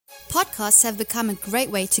Podcasts have become a great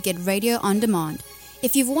way to get radio on demand.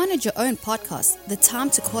 If you've wanted your own podcast, the time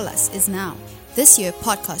to call us is now. This year,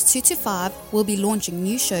 Podcast 225 will be launching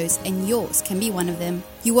new shows and yours can be one of them.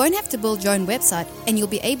 You won't have to build your own website and you'll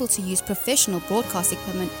be able to use professional broadcast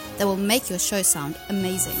equipment that will make your show sound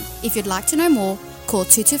amazing. If you'd like to know more, call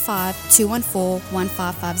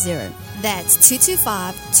 225-214-1550. That's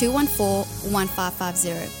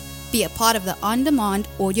 225-214-1550. Be a part of the on-demand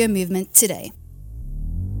audio movement today.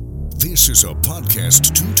 This is a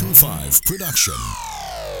Podcast 225 production.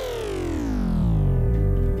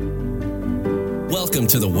 Welcome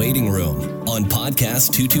to The Waiting Room on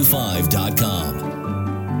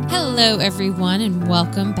podcast225.com. Hello, everyone, and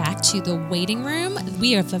welcome back to The Waiting Room.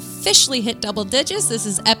 We have officially hit double digits. This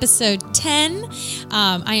is episode 10.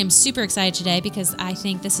 I am super excited today because I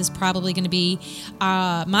think this is probably going to be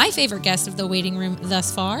my favorite guest of The Waiting Room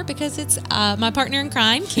thus far because it's my partner in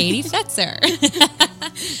crime, Katie Fetzer.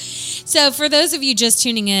 So for those of you just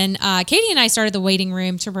tuning in, Katie and I started The Waiting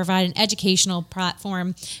Room to provide an educational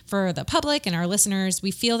platform for the public and our listeners.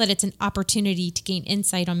 We feel that it's an opportunity to gain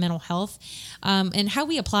insight on mental health and how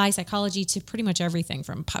we apply psychology to pretty much everything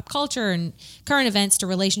from pop culture and current events to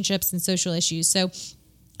relationships and social issues. So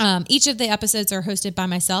each of the episodes are hosted by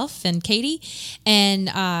myself and Katie, and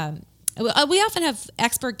we often have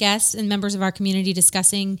expert guests and members of our community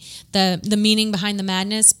discussing the meaning behind the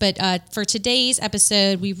madness. But for today's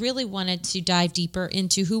episode, we really wanted to dive deeper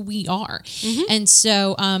into who we are. Mm-hmm. And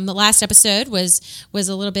so the last episode was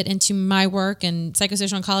a little bit into my work and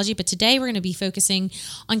psychosocial oncology. But today we're going to be focusing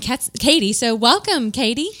on Katie. So welcome,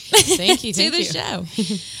 Katie. Thank you. to the show.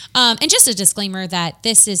 And just a disclaimer that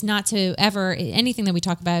this is not to ever, anything that we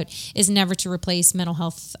talk about is never to replace mental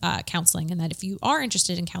health counseling. And that if you are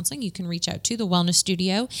interested in counseling, you can reach out to the Wellness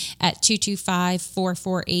Studio at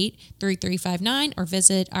 225-448-3359 or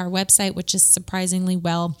visit our website, which is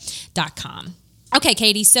surprisingly.well.com. Okay,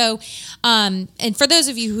 Katie. So, and for those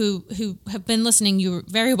of you who have been listening, you're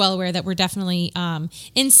very well aware that we're definitely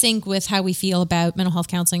in sync with how we feel about mental health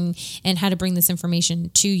counseling and how to bring this information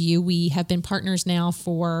to you. We have been partners now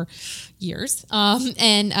for years,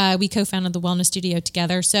 and we co-founded the Wellness Studio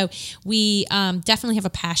together. So we definitely have a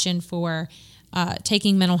passion for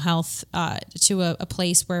taking mental health to a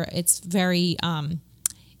place where it's very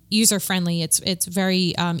user-friendly. It's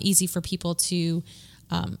very easy for people to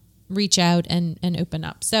reach out and open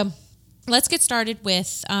up. So let's get started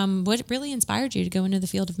with what really inspired you to go into the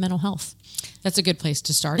field of mental health. That's a good place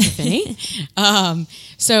to start, if any.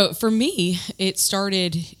 So for me, it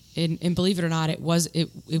started, and believe it or not, it was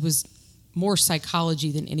more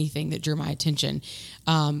psychology than anything that drew my attention.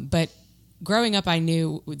 But growing up, I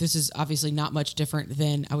knew this is obviously not much different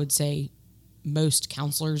than I would say most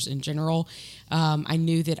counselors in general. I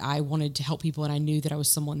knew that I wanted to help people, and I knew that I was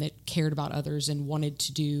someone that cared about others and wanted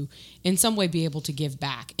to in some way be able to give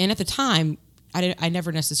back. And at the time, I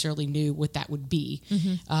never necessarily knew what that would be.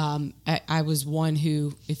 Mm-hmm. I was one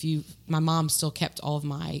who, my mom still kept all of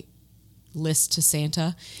my list to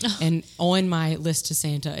Santa, and on my list to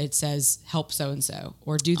Santa it says help so-and-so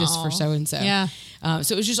or do this for so-and-so. Yeah.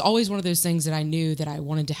 So it was just always one of those things that I knew that I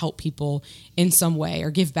wanted to help people in some way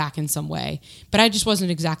or give back in some way, but I just wasn't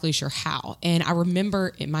exactly sure how. And I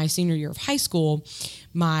remember in my senior year of high school,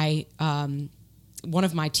 my one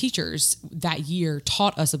of my teachers that year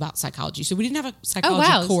taught us about psychology. So we didn't have a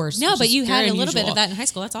psychology course. No, but you had a little unusual. bit of that in high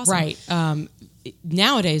school. That's awesome. Right.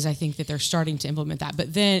 Nowadays, I think that they're starting to implement that.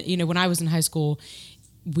 But then, when I was in high school,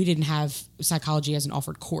 we didn't have psychology as an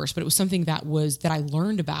offered course, but it was something that I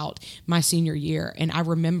learned about my senior year. And I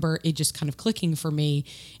remember it just kind of clicking for me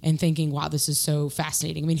and thinking, wow, this is so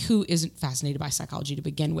fascinating. I mean, who isn't fascinated by psychology to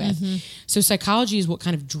begin with? Mm-hmm. So psychology is what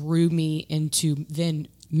kind of drew me into then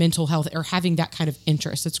mental health, or having that kind of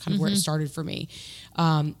interest. That's kind of where it started for me.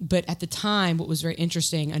 But at the time, what was very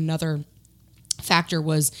interesting, another factor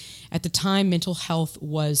was, at the time, mental health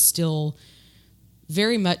was still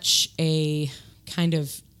very much a kind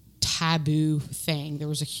of taboo thing. There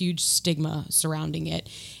was a huge stigma surrounding it.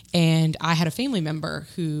 And I had a family member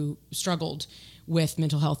who struggled with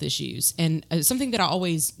mental health issues, and something that I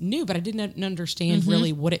always knew, but I didn't understand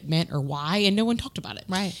really what it meant or why, and no one talked about it.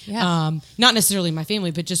 Right. Yeah. Not necessarily my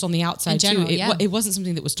family, but just on the outside in general, too. It wasn't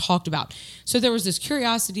something that was talked about. So there was this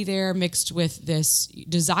curiosity there mixed with this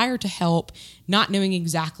desire to help, not knowing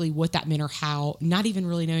exactly what that meant or how, not even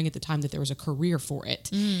really knowing at the time that there was a career for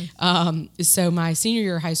it. So my senior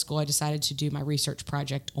year of high school, I decided to do my research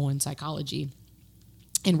project on psychology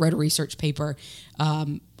and wrote a research paper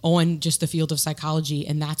on just the field of psychology.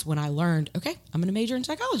 And that's when I learned, okay, I'm going to major in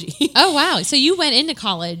psychology. Oh, wow. So you went into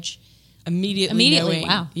college immediately knowing,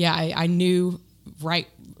 wow. Yeah, I knew right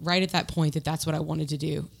right at that point that's what I wanted to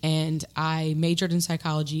do. And I majored in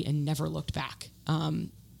psychology and never looked back.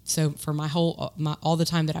 So for all the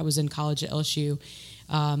time that I was in college at LSU,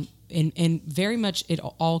 and very much it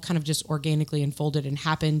all kind of just organically unfolded and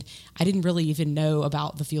happened. I didn't really even know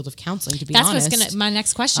about the field of counseling, to be honest. That's my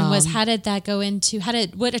next question was, how did that go into,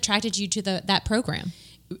 what attracted you to that program?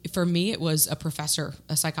 For me, it was a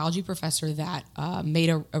psychology professor that made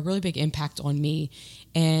a really big impact on me.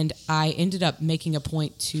 And I ended up making a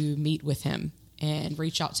point to meet with him and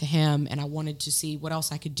reach out to him. And I wanted to see what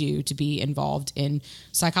else I could do to be involved in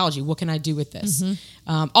psychology. What can I do with this?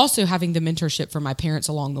 Also having the mentorship from my parents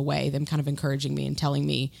along the way, them kind of encouraging me and telling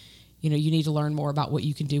me, you need to learn more about what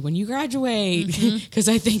you can do when you graduate. Because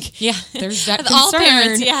I think there's that concern. All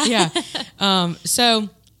parents, So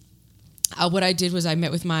what I did was I met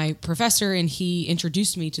with my professor, and he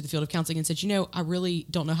introduced me to the field of counseling and said, I really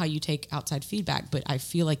don't know how you take outside feedback, but I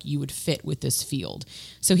feel like you would fit with this field.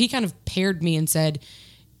 So he kind of paired me and said,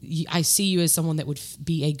 I see you as someone that would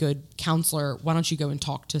be a good counselor. Why don't you go and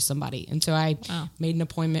talk to somebody? And so I made an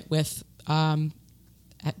appointment with I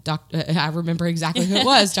remember exactly who it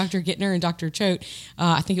was, Dr. Gittner and Dr. Choate.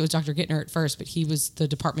 I think it was Dr. Gittner at first, but he was the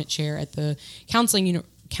department chair at the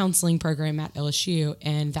counseling program at LSU,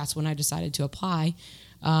 and that's when I decided to apply.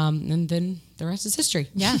 And then the rest is history.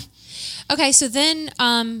 Yeah. Okay, so then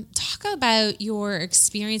talk about your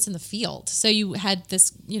experience in the field. So you had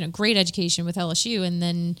this, great education with LSU, and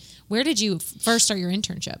then where did you first start your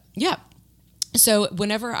internship? Yeah. So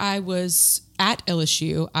whenever I was at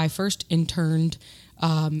LSU, I first interned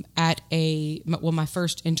my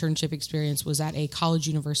first internship experience was at a college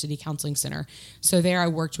university counseling center. So there I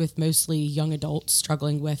worked with mostly young adults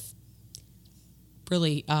struggling with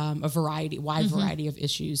really wide variety of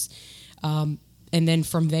issues. And then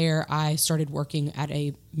from there, I started working at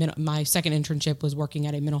my second internship was working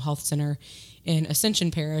at a mental health center in Ascension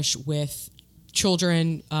Parish with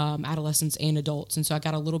children, adolescents, and adults. And so I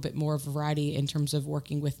got a little bit more of a variety in terms of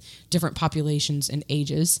working with different populations and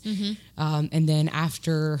ages. And then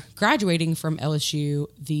after graduating from LSU,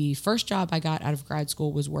 the first job I got out of grad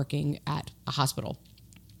school was working at a hospital,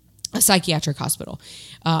 a psychiatric hospital,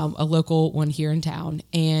 a local one here in town.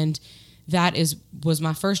 And that was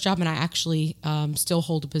my first job. And I actually still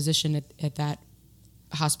hold a position at that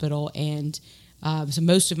hospital. And so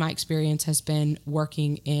most of my experience has been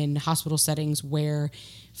working in hospital settings where,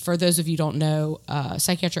 for those of you who don't know,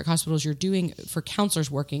 psychiatric hospitals, for counselors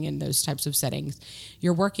working in those types of settings,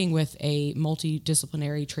 you're working with a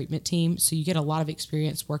multidisciplinary treatment team. So you get a lot of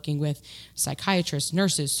experience working with psychiatrists,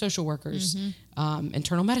 nurses, social workers,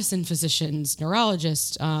 internal medicine physicians,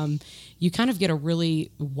 neurologists. You kind of get a really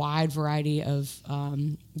wide variety of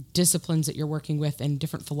disciplines that you're working with and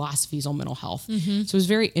different philosophies on mental health. So it was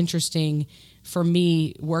very interesting for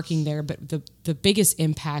me working there, but the biggest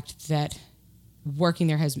impact that working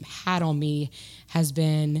there has had on me has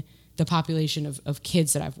been the population of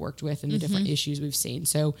kids that I've worked with and the different issues we've seen.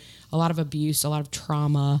 So a lot of abuse, a lot of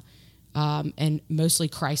trauma, and mostly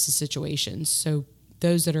crisis situations. So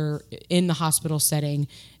those that are in the hospital setting,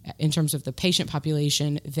 in terms of the patient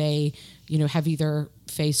population, they, have either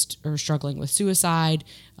faced or struggling with suicide,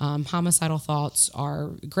 homicidal thoughts, are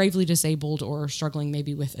gravely disabled, or struggling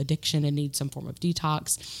maybe with addiction and need some form of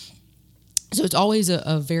detox. So it's always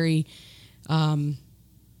a very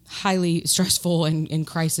highly stressful and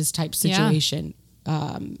crisis type situation.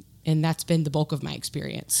 And that's been the bulk of my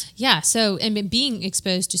experience. Yeah. So, and being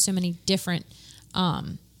exposed to so many different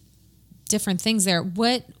things there.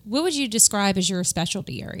 What would you describe as your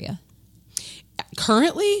specialty area?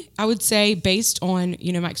 Currently, I would say, based on,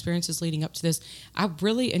 my experiences leading up to this, I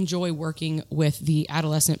really enjoy working with the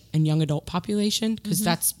adolescent and young adult population, because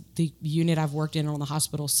that's the unit I've worked in the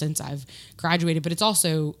hospital since I've graduated. But it's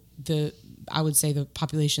also I would say the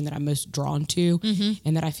population that I'm most drawn to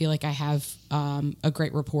and that I feel like I have a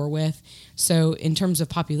great rapport with. So in terms of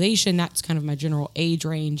population, that's kind of my general age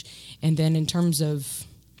range. And then in terms of,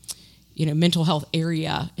 mental health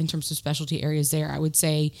area, in terms of specialty areas there, I would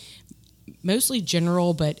say mostly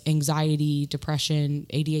general, but anxiety, depression,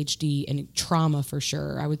 ADHD, and trauma for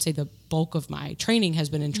sure. I would say the bulk of my training has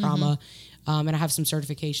been in trauma, and I have some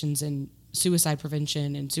certifications in suicide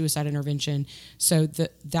prevention and suicide intervention. So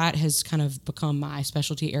that has kind of become my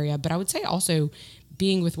specialty area. But I would say also,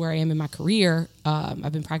 being with where I am in my career,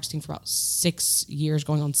 I've been practicing for about 6 years,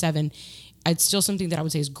 going on 7. It's still something that I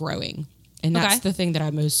would say is growing. And that's the thing that I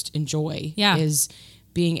most enjoy, is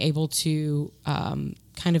being able to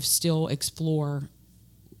kind of still explore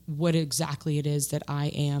what exactly it is that I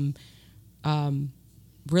am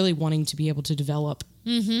really wanting to be able to develop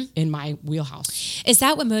in my wheelhouse. Is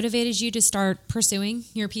that what motivated you to start pursuing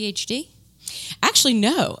your PhD? Actually,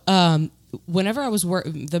 no. Whenever I was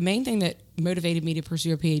the main thing that motivated me to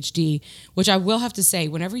pursue a PhD, which I will have to say,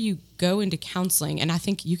 whenever you go into counseling, and I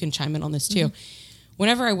think you can chime in on this too,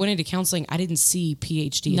 whenever I went into counseling, I didn't see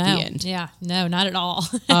PhD at the end. Yeah, no, not at all.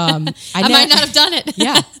 I might not have done it.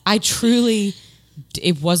 Yeah, I truly,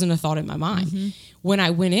 it wasn't a thought in my mind. When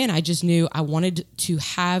I went in, I just knew I wanted to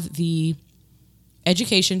have the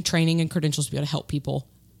education, training, and credentials to be able to help people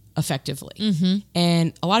effectively.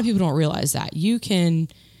 And a lot of people don't realize that. You can,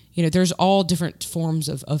 there's all different forms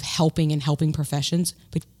of helping and helping professions,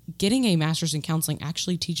 but getting a master's in counseling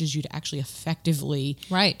actually teaches you to actually effectively,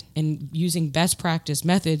 right, and using best practice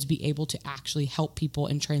methods, be able to actually help people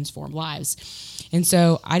and transform lives. And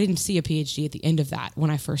so I didn't see a PhD at the end of that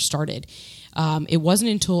when I first started. It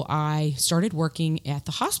wasn't until I started working at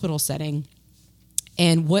the hospital setting,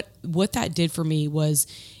 and what that did for me was,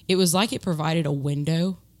 it was like it provided a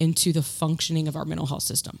window into the functioning of our mental health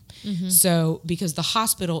system. So because the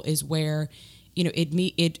hospital is where,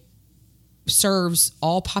 it serves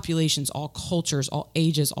all populations, all cultures, all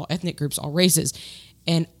ages, all ethnic groups, all races,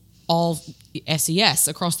 and all SES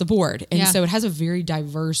across the board. And so it has a very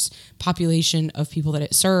diverse population of people that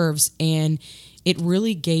it serves. And it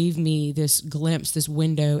really gave me this glimpse, this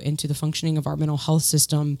window into the functioning of our mental health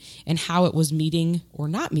system and how it was meeting or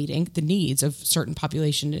not meeting the needs of certain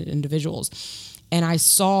population individuals. And I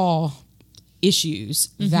saw issues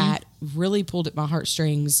that really pulled at my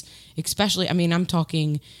heartstrings, especially, I'm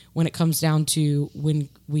talking when it comes down to when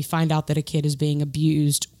we find out that a kid is being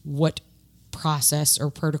abused, what process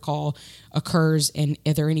or protocol occurs, and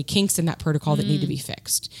are there any kinks in that protocol that need to be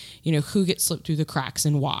fixed? Who gets slipped through the cracks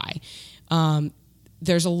and why?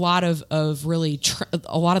 There's a lot of really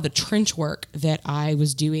a lot of the trench work that I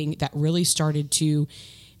was doing that really started to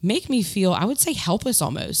make me feel, I would say, helpless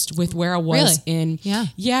almost with where I was in.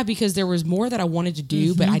 Yeah, because there was more that I wanted to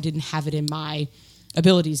do, but I didn't have it in my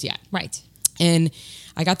abilities yet. Right. And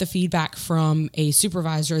I got the feedback from a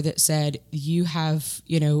supervisor that said, you have,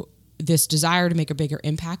 this desire to make a bigger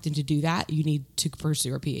impact, and to do that, you need to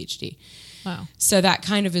pursue a PhD. Wow. So that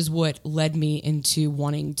kind of is what led me into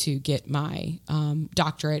wanting to get my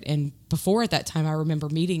doctorate. And before, at that time, I remember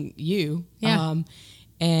meeting you.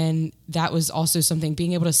 And that was also something,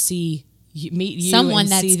 being able to meet you someone and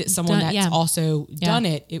that's see that someone done, that's also done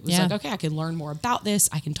it. It was like, okay, I can learn more about this.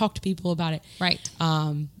 I can talk to people about it. Right.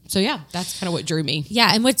 So yeah, that's kind of what drew me.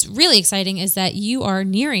 Yeah. And what's really exciting is that you are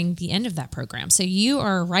nearing the end of that program. So you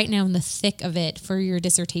are right now in the thick of it for your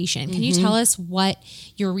dissertation. Can you tell us what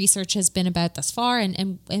your research has been about thus far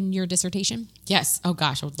and your dissertation? Yes. Oh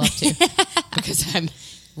gosh, I would love to because I'm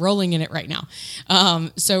rolling in it right now.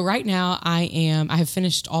 So right now I have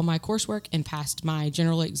finished all my coursework and passed my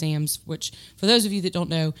general exams, which for those of you that don't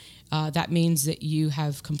know, that means that you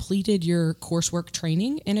have completed your coursework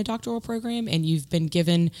training in a doctoral program, and you've been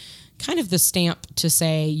given kind of the stamp to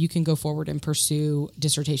say you can go forward and pursue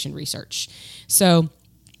dissertation research. So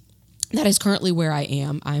that is currently where I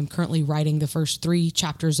am. I'm currently writing the first 3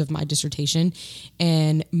 chapters of my dissertation,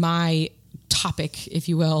 and my topic, if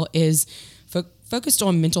you will, is focused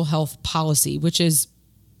on mental health policy, which is,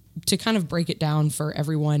 to kind of break it down for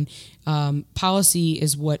everyone, policy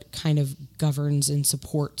is what kind of governs and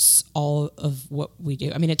supports all of what we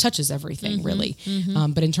do. It touches everything really.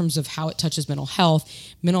 But in terms of how it touches mental health,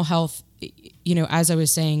 as I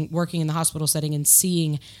was saying, working in the hospital setting and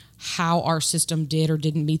seeing how our system did or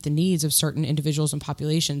didn't meet the needs of certain individuals and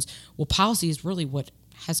populations, well, policy is really what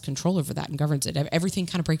has control over that and governs it. Everything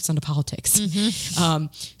kind of breaks down to politics.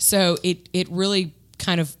 So it really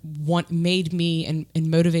kind of made me and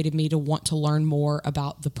motivated me to want to learn more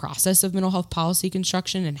about the process of mental health policy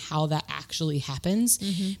construction and how that actually happens,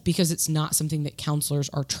 because it's not something that counselors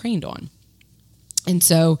are trained on. And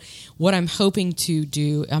so what I'm hoping to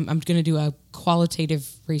do, I'm going to do a qualitative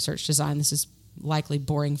research design. This is likely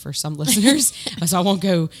boring for some listeners, so I won't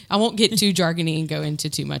get too jargony and go into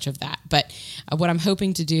too much of that. But what I'm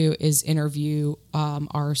hoping to do is interview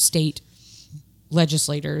our state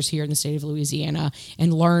legislators here in the state of Louisiana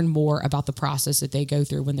and learn more about the process that they go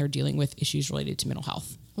through when they're dealing with issues related to mental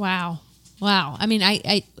health. Wow.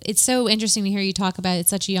 It's so interesting to hear you talk about it at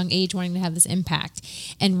such a young age, wanting to have this impact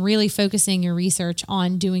and really focusing your research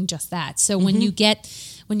on doing just that. So when you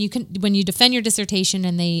defend your dissertation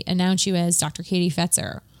and they announce you as Dr. Katie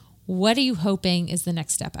Fetzer, what are you hoping is the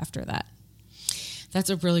next step after that? That's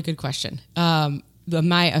a really good question.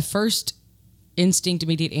 My first instinct,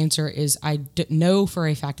 immediate answer is I know for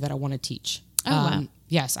a fact that I want to teach. Wow.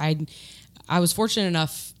 Yes, I was fortunate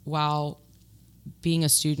enough while being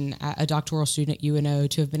a doctoral student at UNO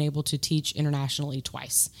to have been able to teach internationally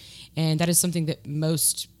twice. And that is something that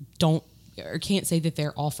most don't or can't say that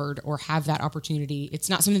they're offered or have that opportunity. It's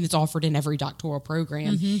not something that's offered in every doctoral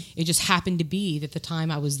program. It just happened to be that the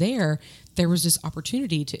time I was there was this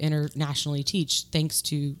opportunity to internationally teach, thanks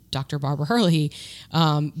to Dr. Barbara Hurley.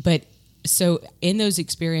 But so in those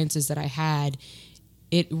experiences that I had,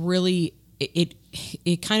 it really,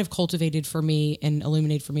 it kind of cultivated for me and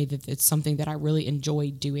illuminated for me that it's something that I really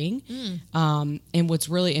enjoy doing. And what's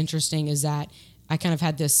really interesting is that I kind of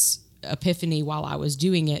had this epiphany while I was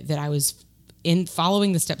doing it, that I was in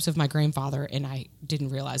following the steps of my grandfather, and I didn't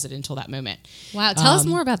realize it until that moment. Wow. Tell us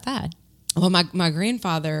more about that. Well, my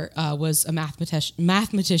grandfather was a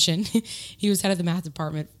mathematician. He was head of the math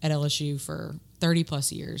department at LSU for 30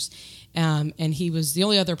 plus years. And he was the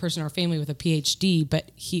only other person in our family with a PhD,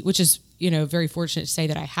 which is, very fortunate to say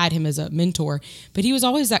that I had him as a mentor, but he was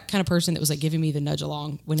always that kind of person that was like giving me the nudge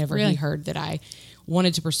along whenever he heard that I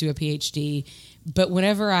wanted to pursue a PhD. But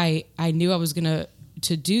whenever I knew I was going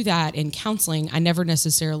to do that in counseling, I never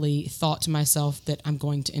necessarily thought to myself that I'm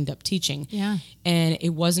going to end up teaching. Yeah. And it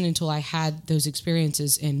wasn't until I had those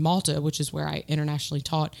experiences in Malta, which is where I internationally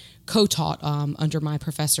co-taught under my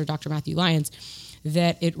professor, Dr. Matthew Lyons,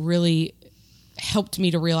 that it really helped me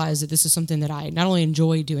to realize that this is something that I not only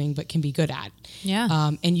enjoy doing, but can be good at.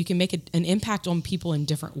 Yeah. And you can make an impact on people in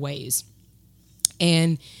different ways.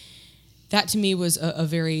 And that to me was a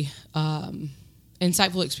very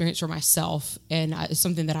insightful experience for myself, and it's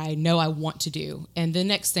something that I know I want to do. And the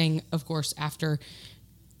next thing, of course, after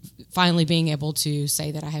finally being able to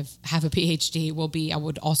say that I have a PhD, will be I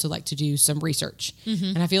would also like to do some research.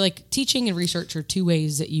 And I feel like teaching and research are two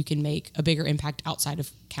ways that you can make a bigger impact outside of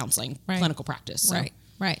counseling, clinical practice. So.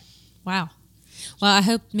 Right. Wow. Well, I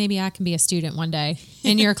hope maybe I can be a student one day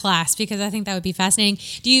in your class, because I think that would be fascinating.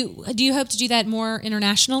 Do you hope to do that more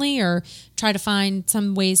internationally, or try to find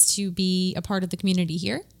some ways to be a part of the community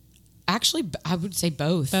here? Actually, I would say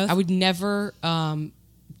both. I would never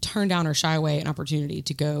turn down or shy away an opportunity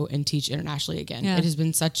to go and teach internationally again. Yeah. It has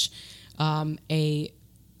been such a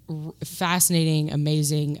fascinating,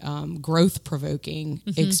 amazing, growth-provoking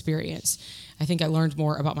experience. I think I learned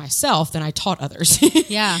more about myself than I taught others.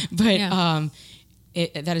 Yeah. But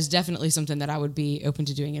that is definitely something that I would be open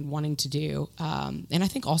to doing and wanting to do. And I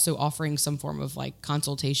think also offering some form of like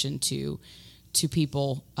consultation to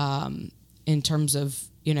people in terms of,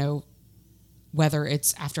 whether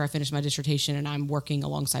it's after I finish my dissertation and I'm working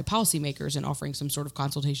alongside policymakers and offering some sort of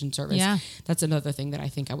consultation service. Yeah. That's another thing that I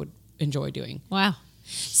think I would enjoy doing. Wow.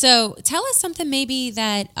 So tell us something maybe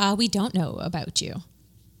that we don't know about you.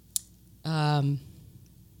 I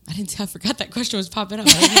forgot that question was popping up.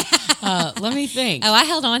 Let me think. Oh, I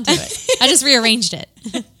held on to it. I just rearranged it.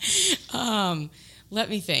 Let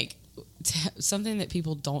me think. Something that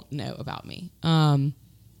people don't know about me.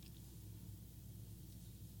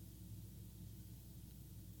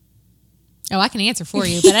 Oh, I can answer for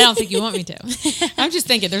you, but I don't think you want me to. I'm just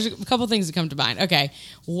thinking. There's a couple things that come to mind. Okay.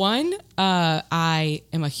 One, I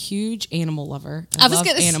am a huge animal lover. I love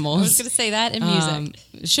animals. I was going to say that, and music.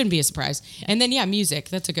 It shouldn't be a surprise. Yeah. And then, music.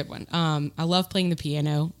 That's a good one. I love playing the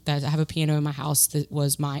piano. I have a piano in my house that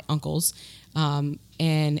was my uncle's.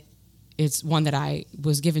 And it's one that I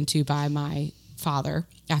was given to by my father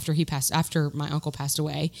after my uncle passed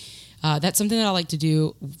away. That's something that I like to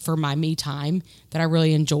do for my me time that I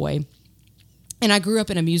really enjoy. And I grew up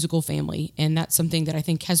in a musical family, and that's something that I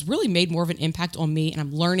think has really made more of an impact on me, and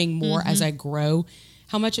I'm learning more as I grow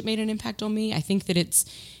how much it made an impact on me. I think that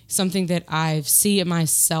it's something that I see it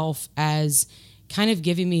myself as kind of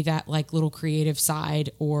giving me that like little creative side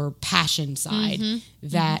or passion side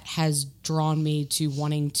that has drawn me to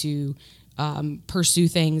wanting to pursue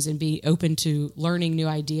things and be open to learning new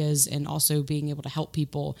ideas, and also being able to help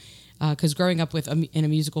people. Because growing up in a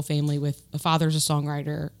musical family with a father's a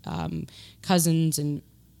songwriter, cousins and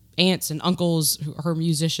aunts and uncles who are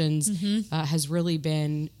musicians has really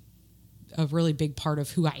been a really big part of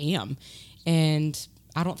who I am. And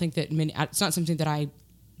I don't think that it's not something that I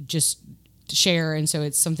just share. And so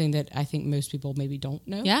it's something that I think most people maybe don't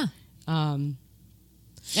know. Yeah.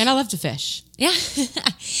 And I love to fish. Yeah.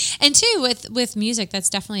 And too, with music, that's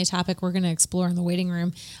definitely a topic we're going to explore in the waiting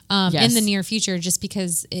room in the near future, just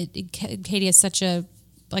because Katie is such a,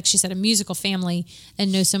 like she said, a musical family and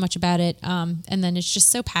knows so much about it. And then it's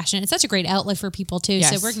just so passionate. It's such a great outlet for people too. Yes.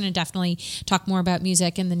 So we're going to definitely talk more about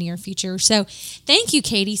music in the near future. So thank you,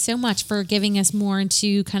 Katie, so much for giving us more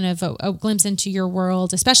into kind of a glimpse into your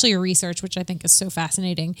world, especially your research, which I think is so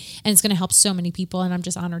fascinating, and it's going to help so many people. And I'm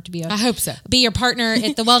just honored to be I hope so. Be your partner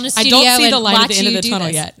at the wellness studio. I don't see the light at the end of the tunnel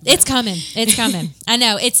yet. But. It's coming. I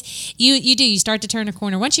know. It's you do. You start to turn a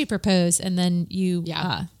corner once you propose, and then you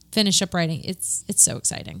finish up writing. It's so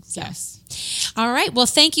exciting. So. Yes. All right. Well,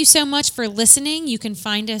 thank you so much for listening. You can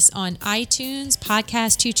find us on iTunes,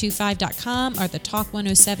 podcast225.com, or the Talk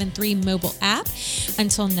 107.3 mobile app.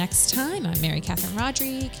 Until next time, I'm Mary Catherine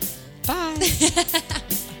Rodrigue. Bye.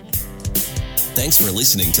 Thanks for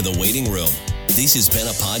listening to The Waiting Room. This has been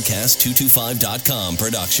a podcast225.com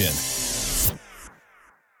production.